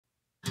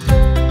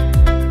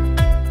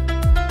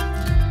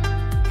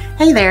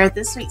Hey there,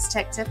 this week's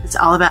tech tip is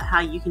all about how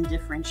you can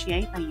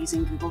differentiate by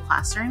using Google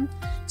Classroom.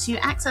 To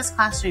access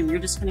Classroom, you're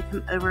just going to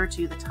come over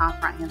to the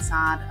top right hand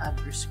side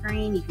of your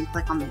screen. You can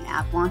click on the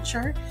app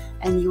launcher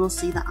and you will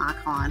see the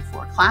icon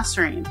for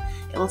Classroom.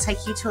 It will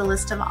take you to a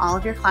list of all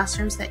of your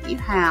classrooms that you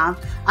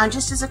have.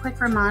 Just as a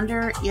quick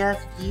reminder,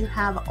 if you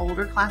have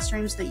older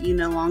classrooms that you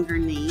no longer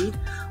need,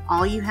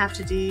 all you have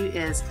to do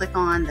is click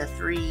on the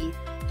three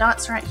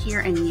dots right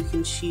here and you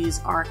can choose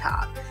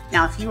archive.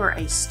 Now if you are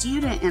a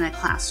student in a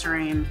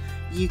classroom,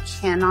 you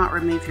cannot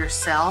remove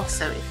yourself.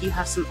 So if you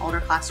have some older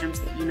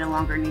classrooms that you no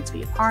longer need to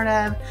be a part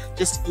of,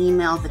 just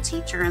email the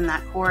teacher in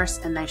that course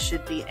and they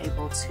should be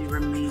able to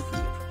remove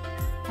you.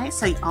 Okay,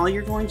 so all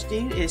you're going to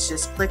do is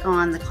just click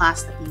on the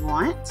class that you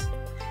want.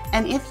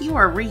 And if you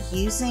are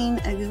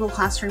reusing a Google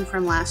Classroom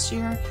from last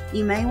year,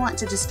 you may want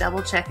to just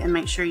double check and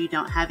make sure you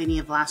don't have any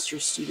of last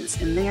year's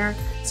students in there.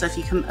 So if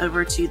you come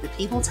over to the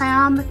People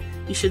tab,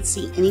 you should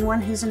see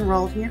anyone who's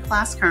enrolled in your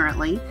class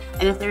currently.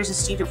 And if there's a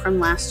student from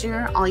last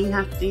year, all you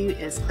have to do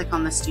is click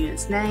on the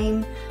student's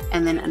name,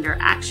 and then under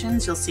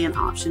Actions, you'll see an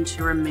option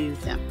to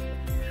remove them.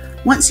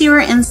 Once you are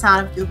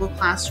inside of Google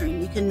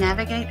Classroom, you can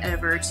navigate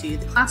over to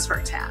the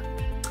Classwork tab.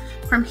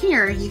 From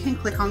here, you can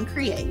click on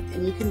Create,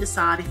 and you can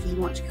decide if you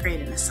want to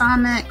create an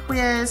assignment,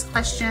 quiz,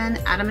 question,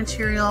 add a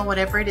material,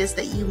 whatever it is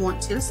that you want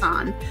to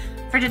assign.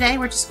 For today,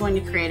 we're just going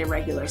to create a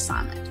regular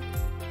assignment.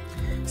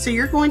 So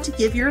you're going to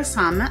give your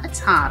assignment a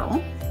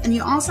title, and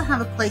you also have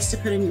a place to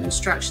put in your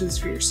instructions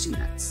for your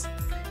students.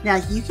 Now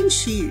you can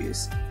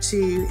choose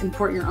to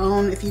import your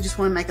own if you just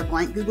want to make a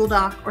blank Google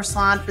Doc or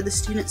slide for the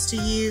students to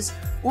use,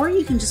 or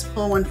you can just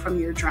pull one from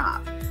your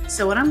drive.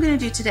 So what I'm going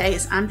to do today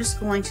is I'm just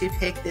going to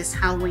pick this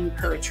Halloween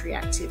poetry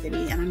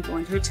activity and I'm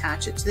going to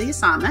attach it to the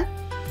assignment.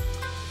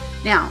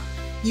 Now,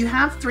 you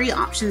have three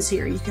options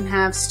here. You can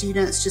have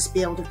students just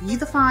be able to view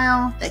the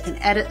file, they can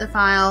edit the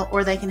file,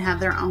 or they can have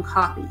their own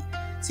copy.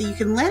 So you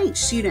can let each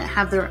student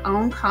have their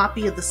own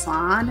copy of the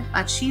slide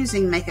by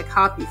choosing Make a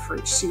Copy for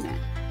each student.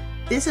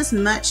 This is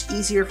much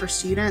easier for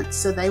students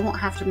so they won't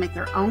have to make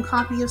their own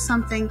copy of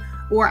something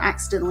or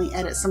accidentally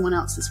edit someone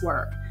else's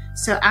work.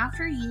 So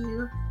after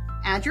you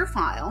add your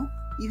file,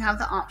 you have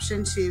the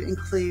option to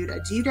include a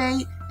due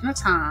date and a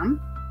time,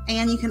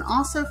 and you can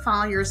also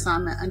file your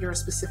assignment under a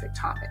specific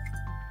topic.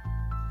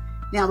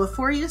 Now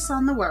before you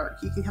assign the work,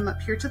 you can come up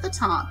here to the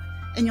top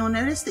and you'll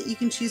notice that you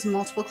can choose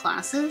multiple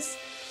classes.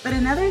 But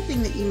another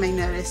thing that you may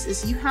notice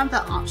is you have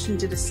the option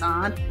to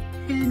decide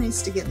who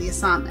needs to get the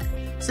assignment.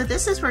 So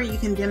this is where you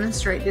can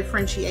demonstrate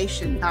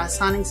differentiation by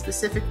assigning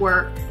specific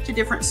work to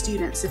different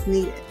students if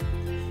needed.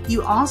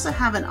 You also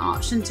have an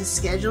option to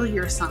schedule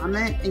your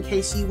assignment in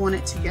case you want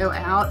it to go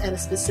out at a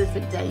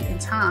specific date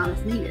and time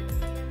if needed.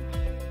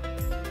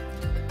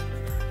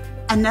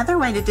 Another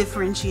way to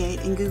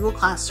differentiate in Google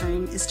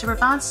Classroom is to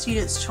provide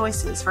students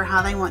choices for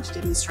how they want to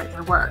demonstrate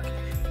their work.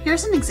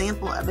 Here's an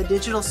example of a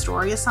digital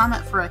story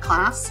assignment for a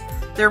class.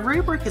 Their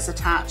rubric is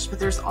attached, but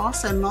there's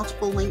also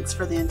multiple links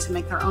for them to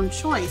make their own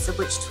choice of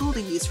which tool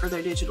to use for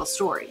their digital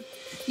story.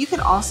 You could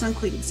also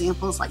include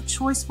examples like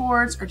choice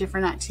boards or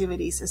different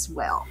activities as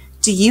well.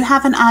 Do you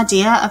have an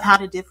idea of how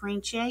to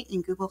differentiate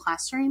in Google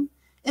Classroom?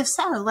 If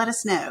so, let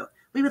us know.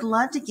 We would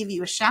love to give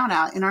you a shout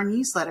out in our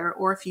newsletter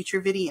or a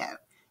future video.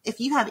 If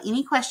you have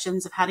any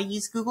questions of how to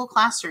use Google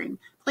Classroom,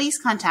 please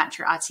contact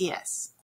your ITS.